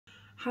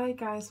Hi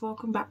guys,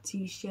 welcome back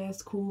to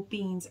Shares Cool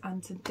Beans,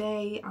 and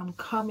today I'm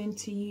coming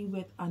to you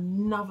with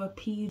another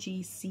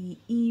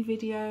Pgce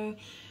video.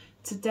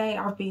 Today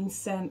I've been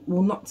sent,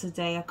 well not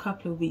today, a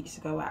couple of weeks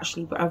ago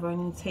actually, but I've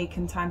only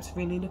taken time to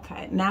really look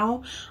at it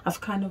now.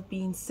 I've kind of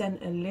been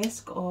sent a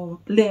list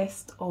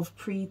of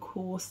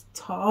pre-course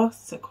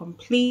tasks to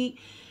complete.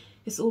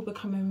 It's all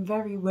becoming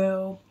very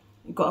real.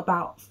 We've got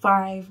about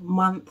 5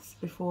 months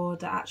before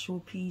the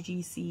actual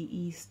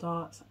Pgce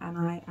starts and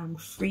I am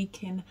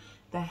freaking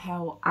the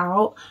hell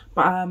out.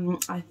 But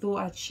I thought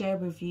I'd share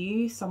with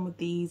you some of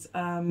these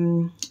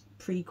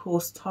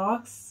pre-course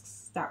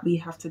tasks that we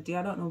have to do.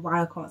 I don't know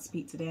why I can't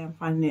speak today. I'm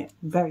finding it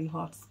very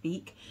hard to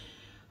speak.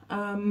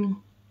 But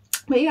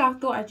yeah, I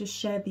thought I'd just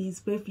share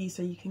these with you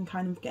so you can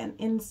kind of get an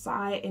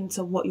insight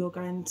into what you're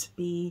going to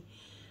be,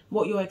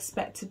 what you're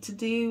expected to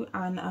do,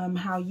 and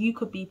how you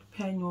could be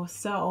preparing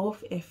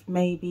yourself if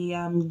maybe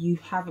you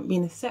haven't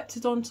been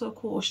accepted onto a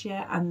course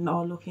yet and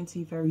are looking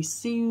to very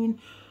soon,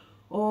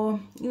 or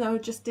you know,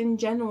 just in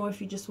general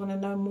if you just want to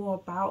know more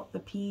about the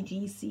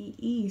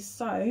Pgce.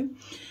 So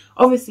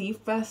obviously,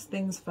 first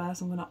things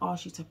first, I'm going to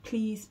ask you to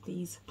please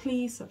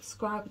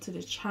subscribe to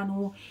the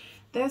channel.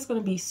 There's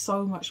going to be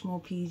so much more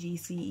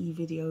Pgce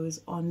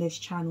videos on this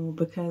channel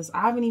because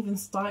I haven't even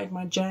started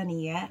my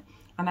journey yet.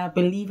 And I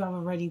believe I've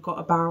already got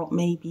about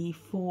maybe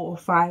 4 or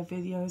 5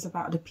 videos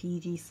about the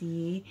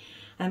Pgce.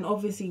 And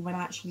obviously when I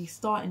actually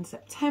start in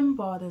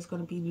September, there's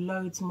going to be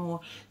loads more.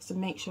 So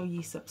make sure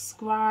you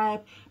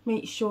subscribe.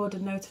 Make sure the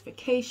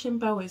notification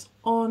bell is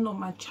on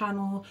my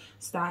channel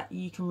so that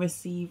you can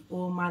receive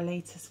all my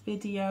latest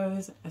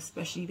videos,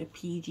 especially the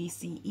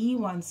Pgce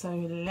one. So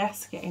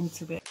let's get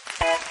into it.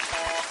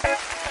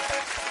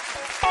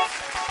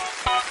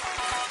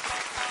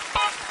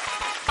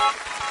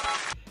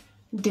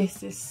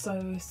 This is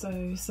so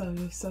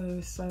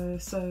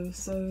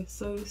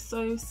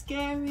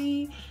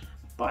scary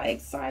but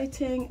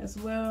exciting as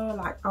well.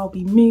 Like, I'll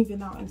be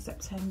moving out in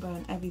September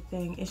and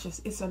everything.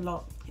 It's a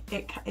lot.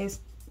 It's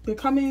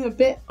becoming a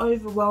bit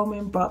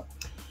overwhelming, but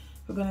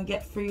we're gonna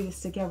get through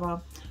this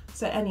together.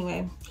 So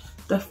anyway,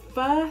 the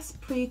first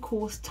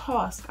pre-course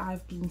task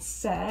I've been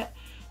set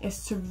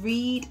is to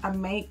read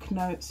and make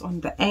notes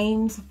on the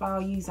aims,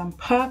 values and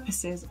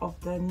purposes of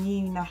the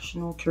new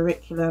national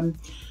curriculum.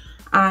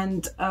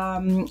 And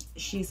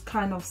she's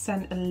kind of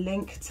sent a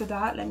link to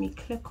that. Let me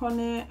click on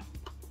it,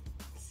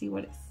 see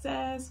what it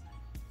says.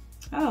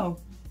 Oh,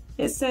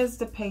 it says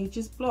the page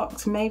is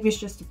blocked. Maybe it's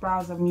just the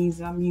browser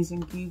I'm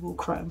using Google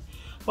Chrome.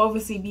 But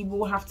obviously we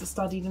will have to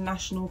study the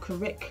national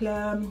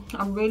curriculum.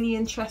 I'm really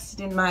interested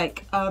in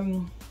like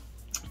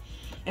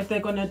if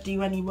they're gonna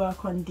do any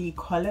work on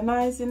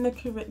decolonizing the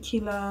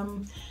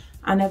curriculum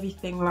and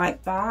everything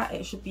like that.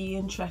 It should be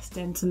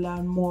interesting to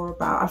learn more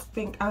about. I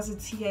think as a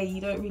TA you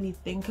don't really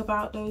think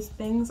about those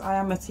things. I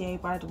am a TA,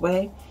 by the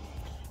way.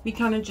 We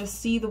kind of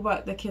just see the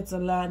work the kids are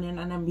learning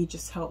and then we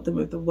just help them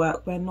with the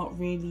work. We're not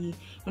really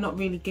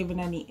given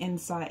any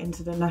insight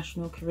into the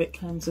national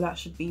curriculum, so that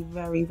should be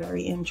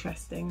very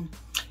interesting.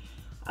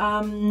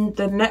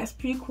 The next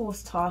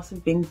pre-course task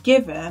we've been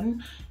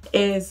given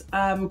is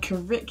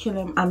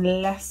curriculum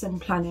and lesson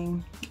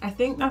planning. I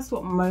think that's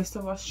what most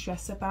of us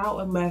stress about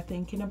when we're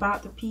thinking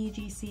about the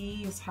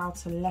Pgce, is how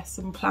to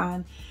lesson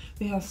plan.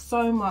 We have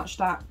so much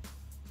that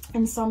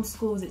in some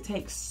schools it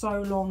takes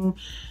so long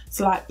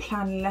to like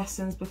plan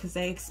lessons because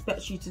they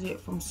expect you to do it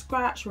from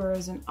scratch,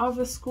 whereas in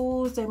other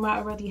schools they might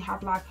already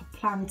have like a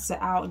plan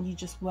set out and you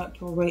just work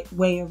your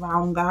way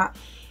around that.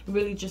 It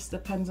really just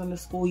depends on the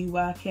school you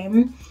work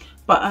in.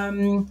 But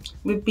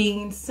we've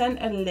been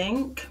sent a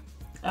link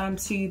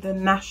to the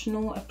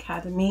National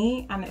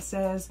Academy, and it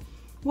says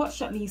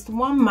watch at least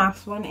 1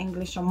 maths, 1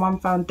 English and 1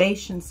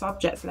 foundation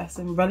subjects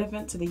lesson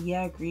relevant to the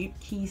year group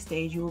key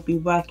stage you will be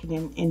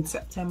working in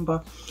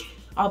September.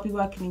 I'll be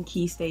working in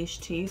key stage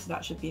 2, so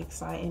that should be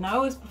exciting. I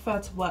always prefer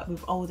to work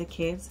with older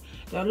kids.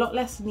 They're a lot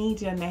less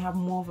needy and they have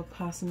more of a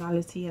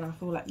personality, and I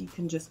feel like you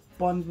can just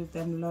bond with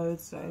them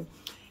loads, so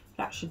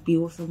that should be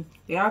awesome.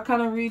 They are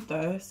kind of rude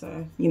though,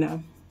 so you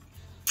know.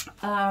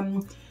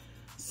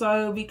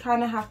 So we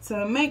kind of have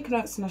to make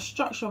notes on the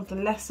structure of the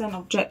lesson,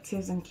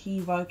 objectives and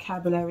key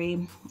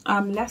vocabulary.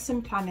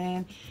 Lesson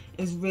planning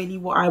is really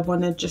what I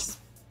want to just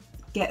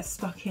get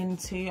stuck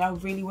into. I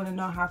really want to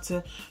know how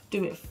to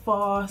do it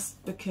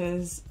fast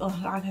because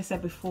like I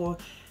said before,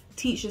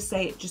 teachers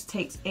say it just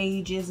takes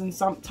ages, and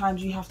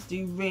sometimes you have to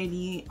do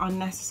really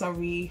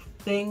unnecessary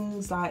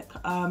things like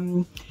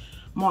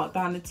mark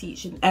down the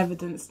teaching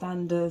evidence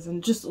standards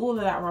and just all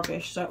of that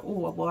rubbish. So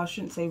well, I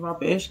shouldn't say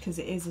rubbish because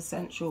it is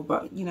essential,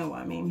 but you know what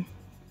I mean.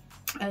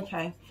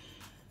 Okay,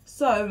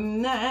 so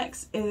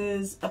next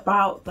is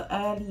about the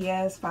early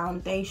years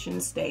foundation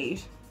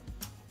stage.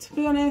 To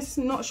be honest,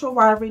 not sure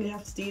why I really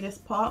have to do this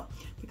part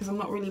because I'm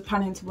not really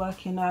planning to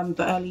work in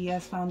the early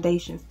years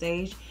foundation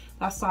stage.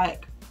 That's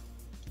like,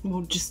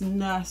 well, just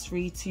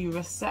nursery to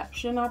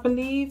reception, I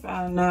believe.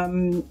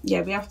 And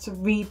yeah, we have to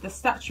read the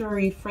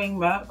statutory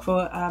framework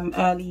for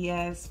early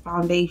years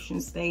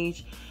foundation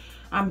stage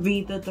and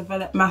read the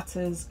developed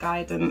matters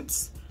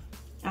guidance.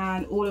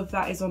 and all of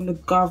that is on the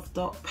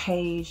gov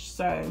page.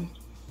 So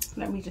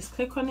let me just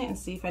click on it and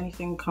see if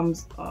anything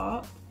comes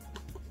up.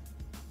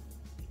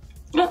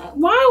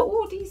 Why are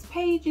all these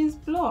pages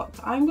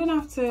blocked? I'm gonna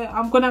have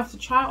to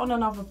try it on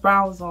another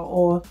browser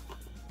or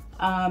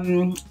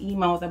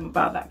email them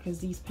about that, because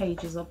these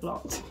pages are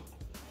blocked.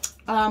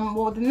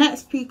 Well, the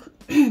next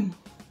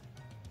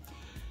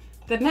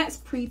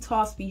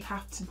pre-task we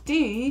have to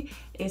do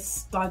is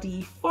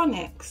study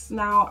phonics.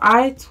 Now,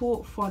 I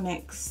taught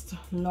phonics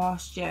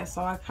last year,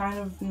 so I kind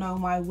of know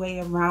my way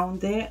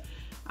around it.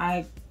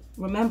 I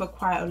remember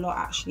quite a lot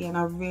actually, and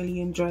I really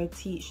enjoyed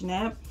teaching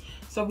it.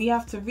 So we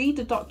have to read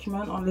the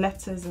document on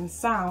letters and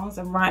sounds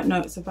and write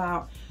notes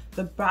about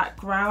the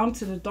background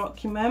to the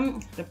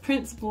document, the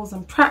principles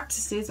and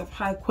practices of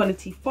high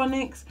quality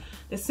phonics,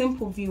 the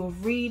simple view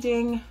of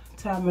reading,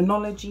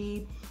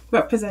 terminology,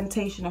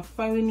 representation of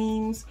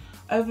phonemes,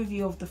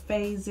 overview of the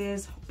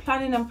phases,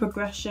 planning and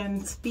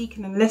progression,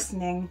 speaking and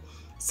listening,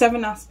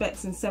 7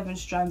 aspects and 7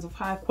 strands of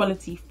high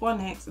quality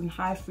phonics, and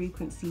high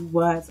frequency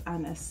words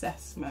and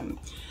assessment.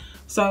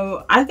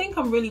 So I think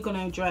I'm really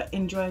going to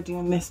enjoy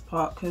doing this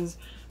part, because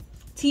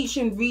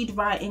teaching read,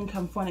 write, ink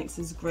and phonics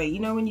is great. You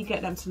know, when you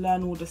get them to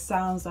learn all the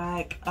sounds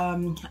like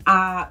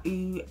a,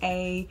 u,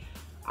 a,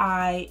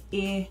 I,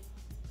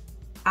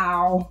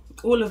 ow,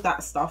 all of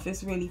that stuff.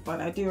 It's really fun.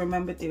 I do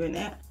remember doing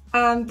it.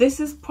 And this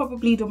is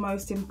probably the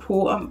most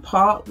important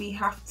part. We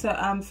have to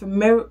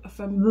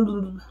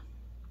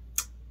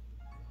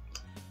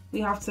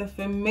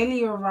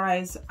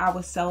familiarize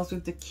ourselves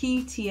with the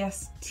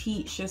QTS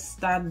teacher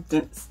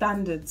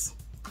standards.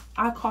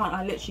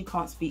 I literally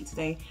can't speak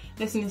today.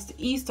 Listen, it's the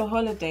Easter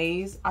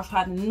holidays. I've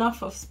had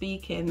enough of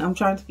speaking. I'm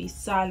trying to be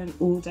silent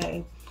all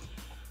day.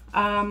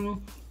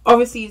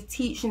 Obviously,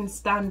 teaching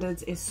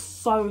standards is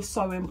so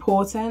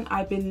important.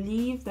 I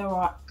believe there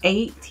are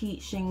 8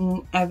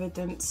 teaching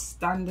evidence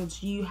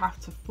standards you have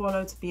to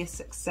follow to be a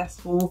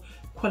successful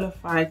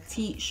qualified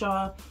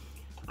teacher.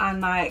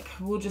 And like,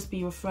 we'll just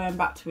be referring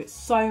back to it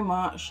so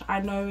much. I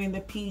know in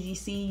the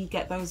Pgce you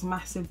get those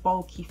massive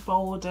bulky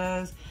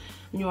folders,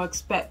 and you're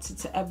expected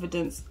to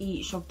evidence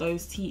each of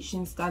those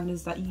teaching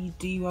standards that you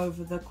do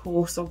over the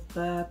course of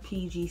the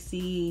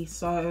Pgce.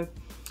 So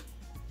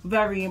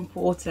very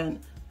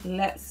important.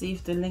 Let's see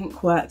if the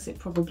link works. It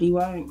probably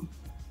won't.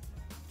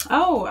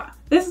 Oh,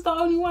 this is the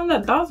only one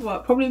that does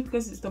work, probably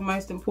because it's the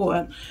most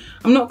important.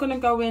 I'm not going to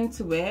go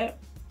into it,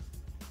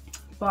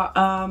 but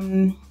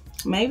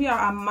maybe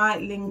I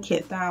might link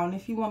it down.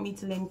 If you want me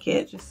to link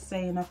it, just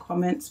say in the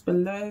comments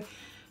below.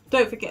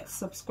 Don't forget to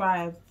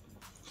subscribe.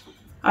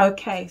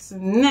 Okay, so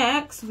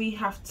next we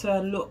have to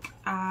look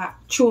at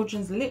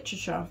children's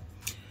literature.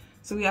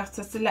 So we have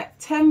to select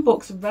 10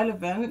 books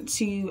relevant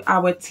to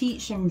our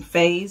teaching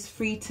phase,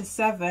 3 to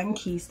 7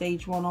 key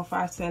stage 1 or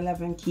 5 to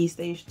 11 key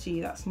stage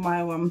 2. That's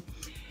my one.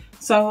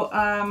 So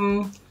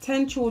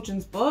 10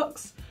 children's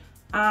books.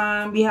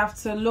 And we have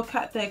to look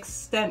at the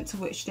extent to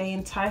which they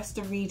entice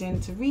the reader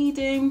into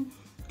reading.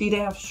 Do they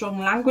have strong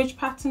language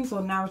patterns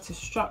or narrative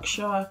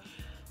structure?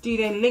 Do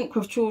they link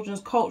with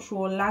children's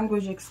cultural or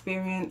language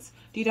experience?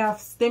 Do they have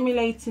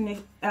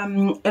stimulating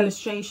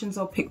illustrations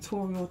or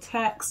pictorial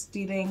text?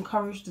 Do they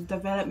encourage the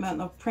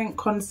development of print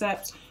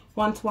concepts,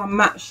 one-to-one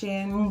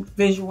matching,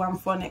 visual and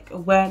phonic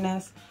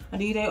awareness? And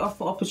do they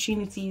offer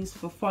opportunities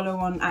for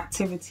follow-on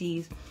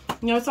activities?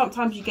 You know,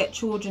 sometimes you get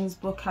children's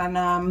book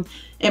and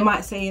it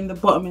might say in the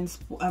bottom in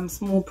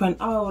small print,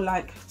 oh,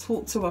 like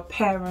talk to a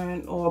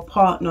parent or a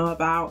partner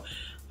about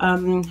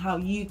how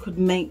you could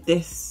make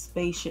this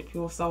spaceship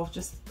yourself,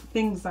 just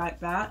things like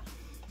that.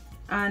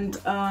 And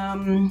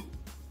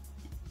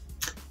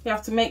you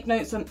have to make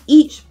notes on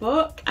each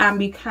book, and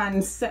we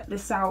can set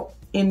this out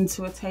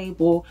into a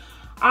table.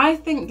 I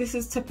think this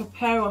is to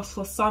prepare us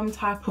for some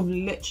type of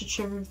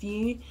literature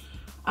review.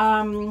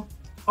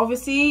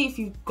 Obviously, if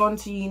you've gone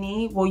to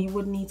uni, well, you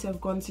would need to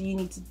have gone to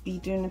uni to be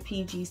doing a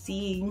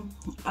Pgce.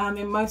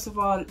 In most of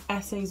our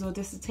essays or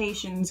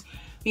dissertations,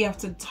 we have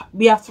to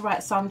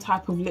write some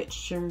type of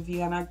literature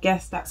review, and I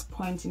guess that's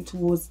pointing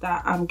towards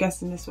that. I'm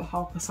guessing this will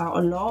help us out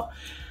a lot.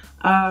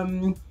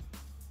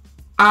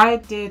 I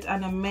did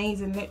an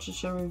amazing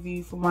literature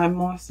review for my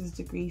master's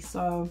degree,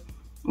 so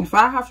if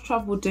I have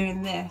trouble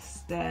doing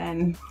this,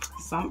 then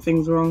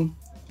something's wrong.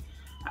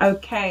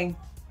 Okay.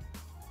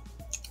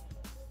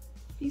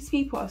 These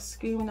people are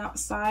screaming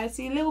outside.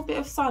 See, a little bit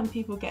of sun,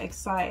 people get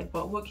excited,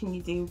 but what can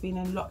you do? We've been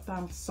in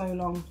lockdown for so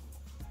long.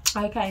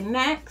 Okay,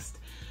 next,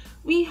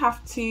 we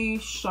have to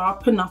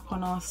sharpen up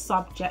on our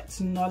subject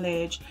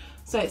knowledge.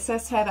 So it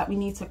says here that we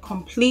need to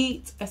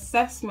complete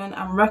assessment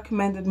and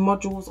recommended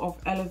modules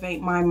of Elevate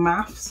My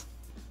Maths.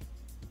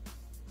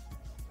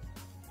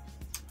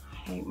 I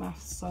hate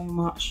maths so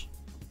much.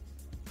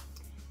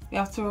 We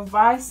have to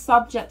revise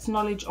subject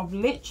knowledge of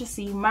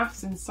literacy,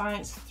 maths and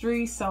science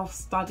through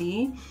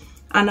self-study.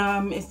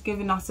 And it's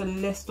giving us a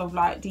list of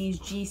like these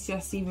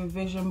GCSE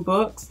revision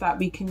books that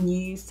we can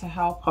use to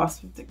help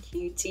us with the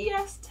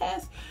QTS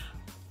test.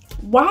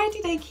 why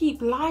do they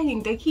keep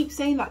lying? They keep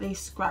saying that they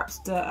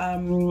scrapped the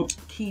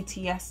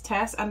QTS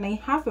test, and they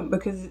haven't,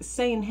 because it's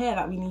saying here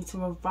that we need to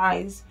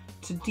revise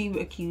to do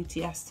a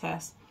QTS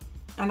test.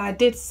 And I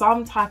did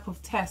some type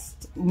of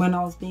test when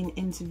I was being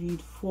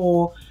interviewed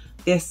for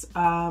this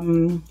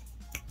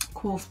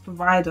course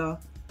provider.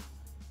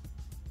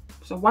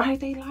 So why are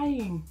they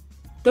lying?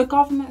 The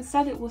government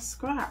said it was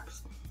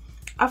scrapped.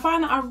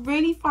 I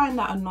really find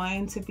that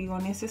annoying, to be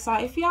honest. It's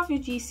like, if you have your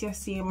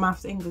GCSE in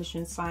maths, English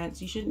and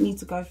science, you shouldn't need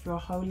to go through a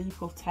whole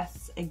heap of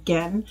tests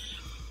again.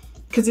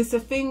 Because it's a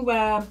thing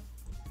where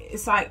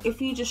it's like, if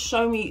you just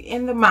show me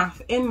in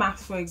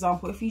maths, for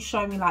example, if you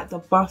show me like the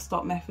bus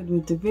stop method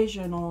with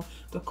division, or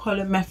the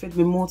column method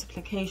with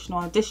multiplication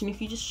or addition,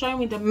 if you just show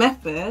me the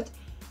method,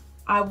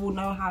 I will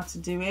know how to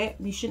do it.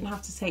 We shouldn't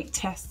have to take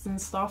tests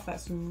and stuff.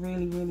 That's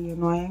really, really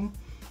annoying.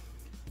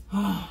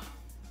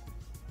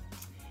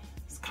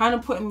 It's kind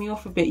of putting me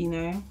off a bit, you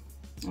know.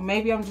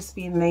 Maybe I'm just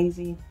being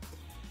lazy.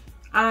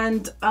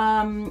 And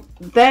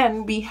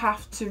then we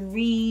have to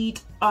read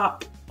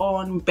up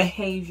on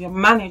behaviour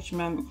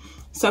management.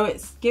 So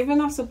it's given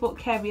us a book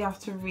here we have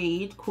to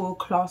read called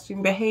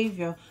Classroom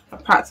Behaviour, a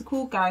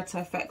practical guide to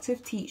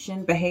effective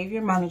teaching,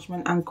 behaviour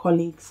management and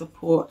colleague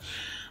support.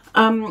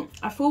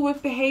 I feel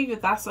with behaviour,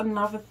 that's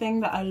another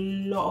thing that a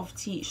lot of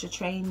teacher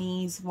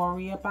trainees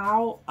worry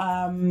about,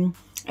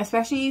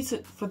 especially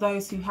for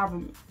those who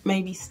haven't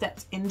maybe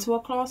stepped into a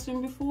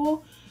classroom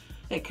before.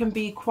 It can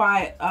be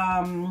quite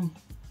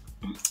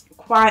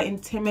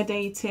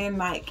intimidating.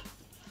 Like,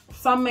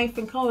 some may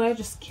think, oh, they're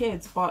just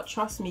kids, but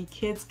trust me,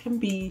 kids can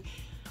be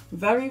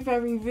very,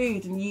 very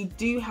rude, and you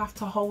do have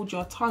to hold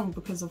your tongue,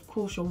 because of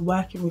course you're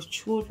working with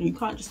children. You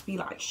can't just be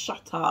like,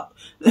 shut up.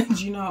 Do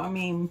you know what I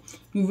mean?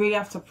 You really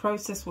have to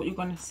process what you're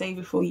going to say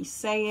before you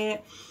say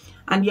it,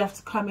 and you have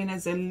to come in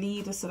as a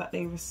leader so that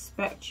they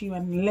respect you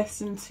and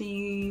listen to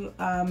you.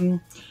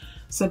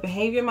 So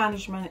behaviour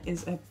management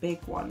is a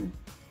big one.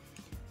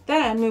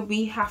 Then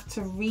we have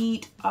to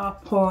read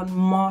up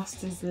on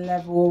master's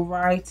level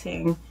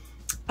writing.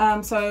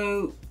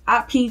 So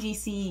at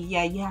Pgce,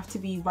 yeah, you have to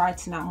be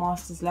writing at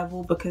master's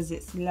level because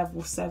it's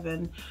level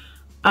 7.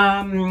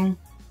 I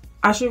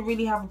shouldn't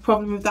really have a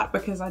problem with that,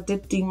 because I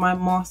did do my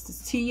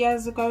master's 2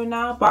 years ago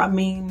now. But I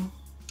mean,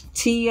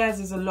 2 years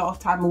is a lot of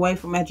time away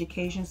from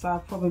education, so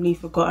I've probably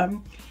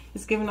forgotten.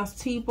 It's given us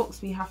 2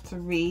 books we have to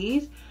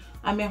read.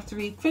 And we have to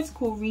read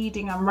Critical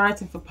Reading and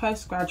Writing for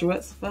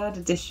Postgraduates, 3rd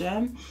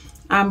edition.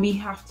 And we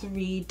have to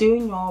read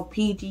Doing Your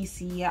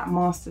Pgce at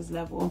master's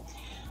level.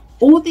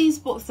 All these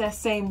books they're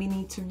saying we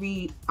need to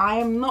read, I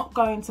am not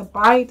going to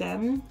buy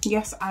them.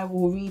 Yes, I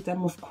will read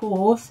them, of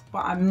course,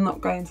 but I'm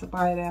not going to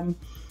buy them.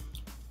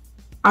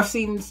 I've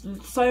seen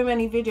so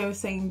many videos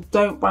saying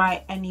don't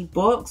buy any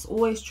books.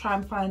 Always try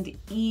and find the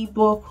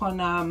ebook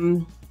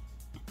on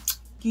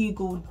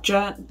Google,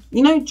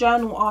 you know,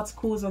 journal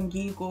articles on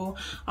Google.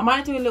 I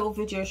might do a little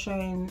video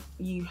showing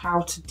you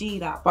how to do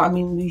that, but I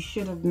mean, we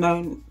should have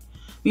known.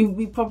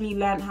 We probably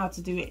learned how to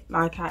do it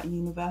like at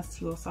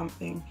university or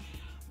something.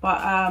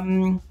 But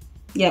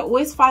yeah,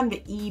 always find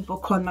the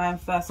ebook online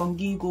first on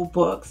Google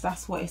Books.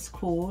 That's what it's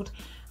called.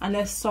 And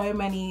there's so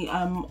many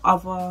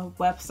other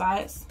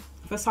websites.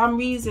 For some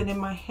reason in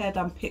my head,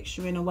 I'm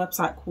picturing a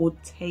website called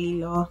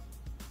Taylor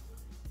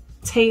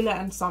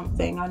and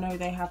something. I know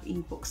they have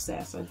ebooks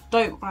there, so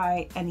don't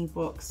buy any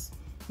books.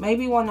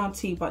 Maybe 1 or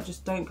 2, but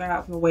just don't go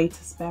out of your way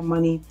to spend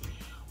money.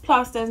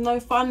 Plus, there's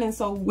no funding,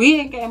 so we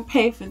ain't getting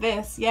paid for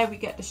this. Yeah, we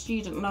get the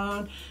student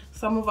loan.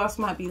 Some of us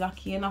might be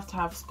lucky enough to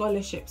have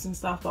scholarships and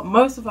stuff, but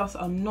most of us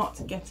are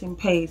not getting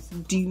paid. So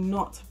do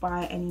not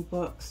buy any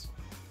books.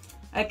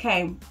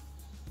 Okay,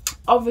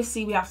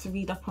 obviously we have to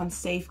read up on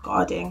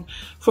safeguarding.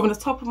 From the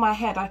top of my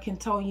head, I can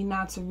tell you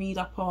now to read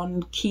up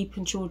on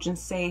keeping children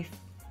safe.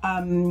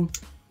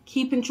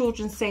 Keeping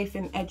children safe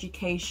in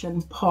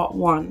education, part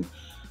 1.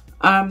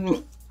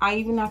 I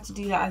even had to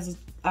do that as a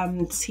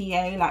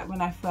TA. Like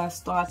when I first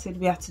started,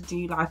 we had to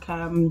do like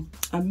a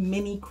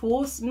mini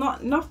course,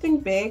 nothing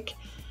big,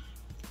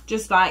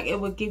 just like it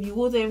would give you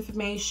all the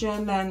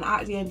information, then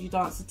at the end you'd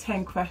answer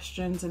 10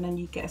 questions and then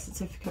you get a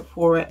certificate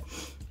for it.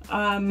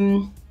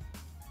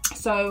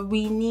 So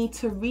we need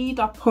to read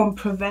up on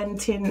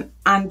preventing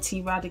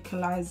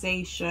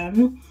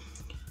anti-radicalization,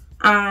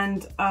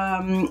 and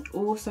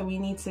also we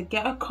need to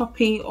get a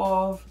copy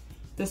of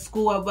the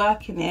school we're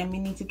working in. We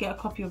need to get a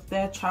copy of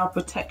their child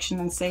protection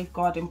and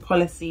safeguarding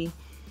policy,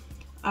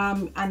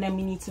 and then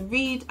we need to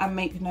read and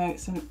make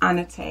notes and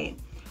annotate.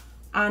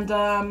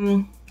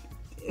 And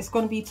it's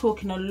going to be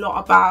talking a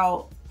lot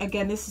about,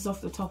 again, this is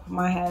off the top of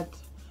my head,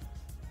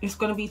 it's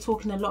going to be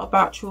talking a lot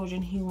about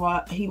children who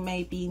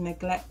may be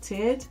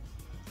neglected.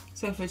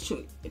 So if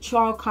a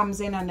child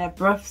comes in and their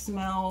breath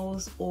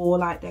smells, or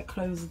like their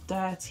clothes are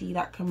dirty,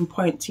 that can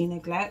point to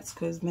neglect,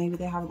 because maybe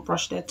they haven't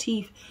brushed their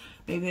teeth,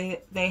 maybe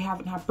they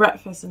haven't had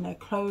breakfast and their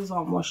clothes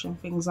aren't washed and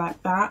things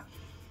like that.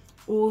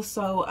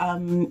 Also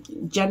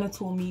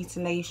genital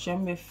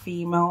mutilation with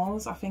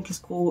females, I think it's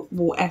called,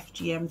 well,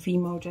 FGM,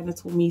 female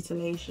genital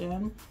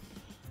mutilation.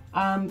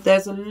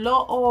 There's a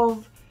lot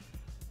of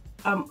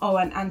Oh,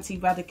 and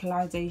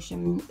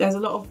anti-radicalization. There's a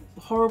lot of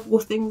horrible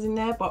things in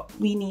there, but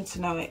we need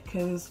to know it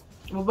because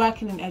we're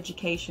working in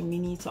education. We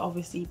need to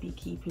obviously be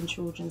keeping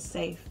children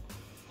safe.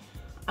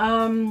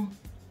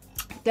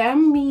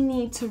 Then we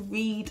need to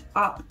read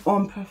up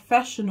on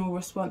professional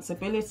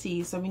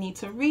responsibilities. So we need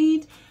to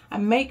read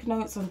and make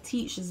notes on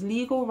teachers'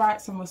 legal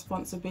rights and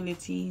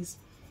responsibilities,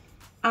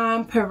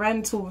 and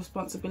parental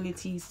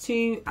responsibilities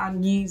too,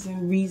 and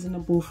using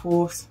reasonable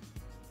force.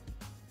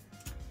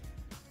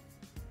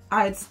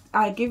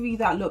 I give you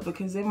that look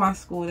because in my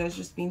school there's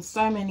just been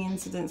so many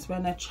incidents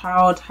when a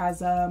child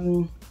has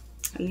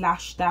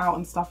lashed out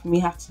and stuff, and we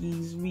have to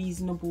use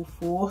reasonable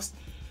force.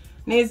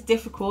 And it is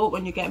difficult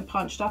when you're getting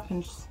punched up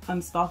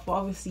and stuff, but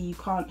obviously you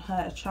can't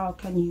hurt a child,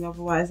 can you?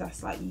 Otherwise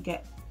that's like you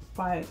get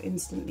fired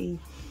instantly.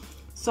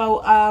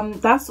 So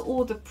that's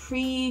all the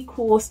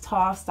pre-course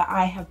tasks that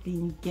I have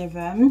been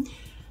given.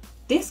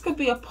 This could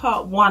be a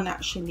part 1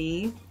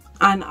 actually,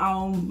 and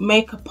I'll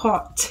make a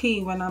part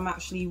 2 when I'm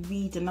actually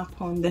reading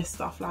up on this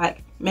stuff.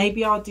 Like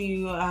maybe I'll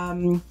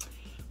do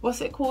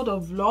what's it called, a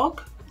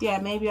vlog? Yeah,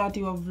 maybe I'll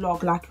do a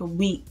vlog, like a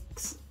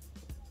week's,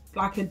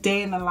 like a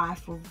day in the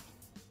life of,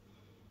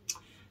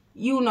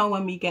 you'll know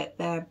when we get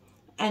there.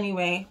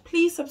 Anyway,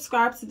 please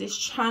subscribe to this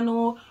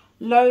channel.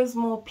 Loads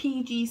more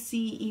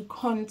Pgce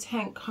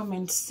content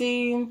coming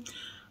soon.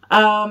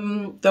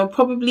 There'll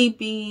probably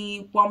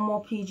be one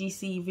more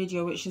Pgce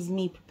video, which is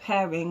me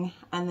preparing,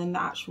 and then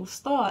the actual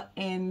start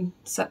in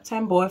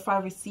September if I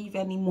receive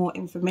any more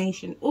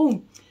information.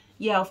 Oh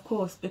yeah, of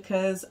course,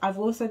 because I've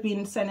also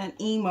been sent an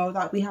email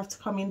that we have to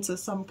come into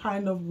some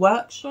kind of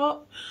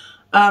workshop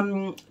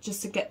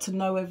just to get to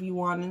know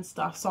everyone and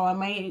stuff. So I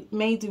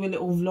may do a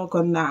little vlog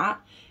on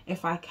that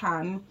if I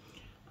can.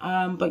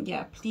 But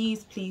yeah,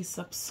 please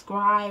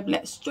subscribe.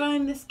 Let's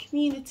join this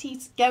community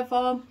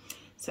together.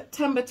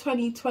 September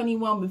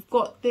 2021, we've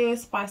got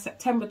this. By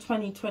September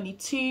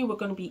 2022, we're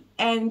going to be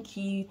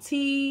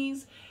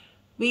NQTs.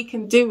 We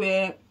can do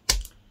it.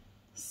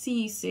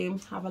 See you soon.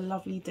 Have a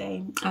lovely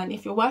day. And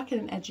if you're working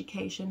in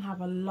education,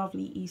 have a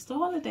lovely Easter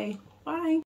holiday. Bye.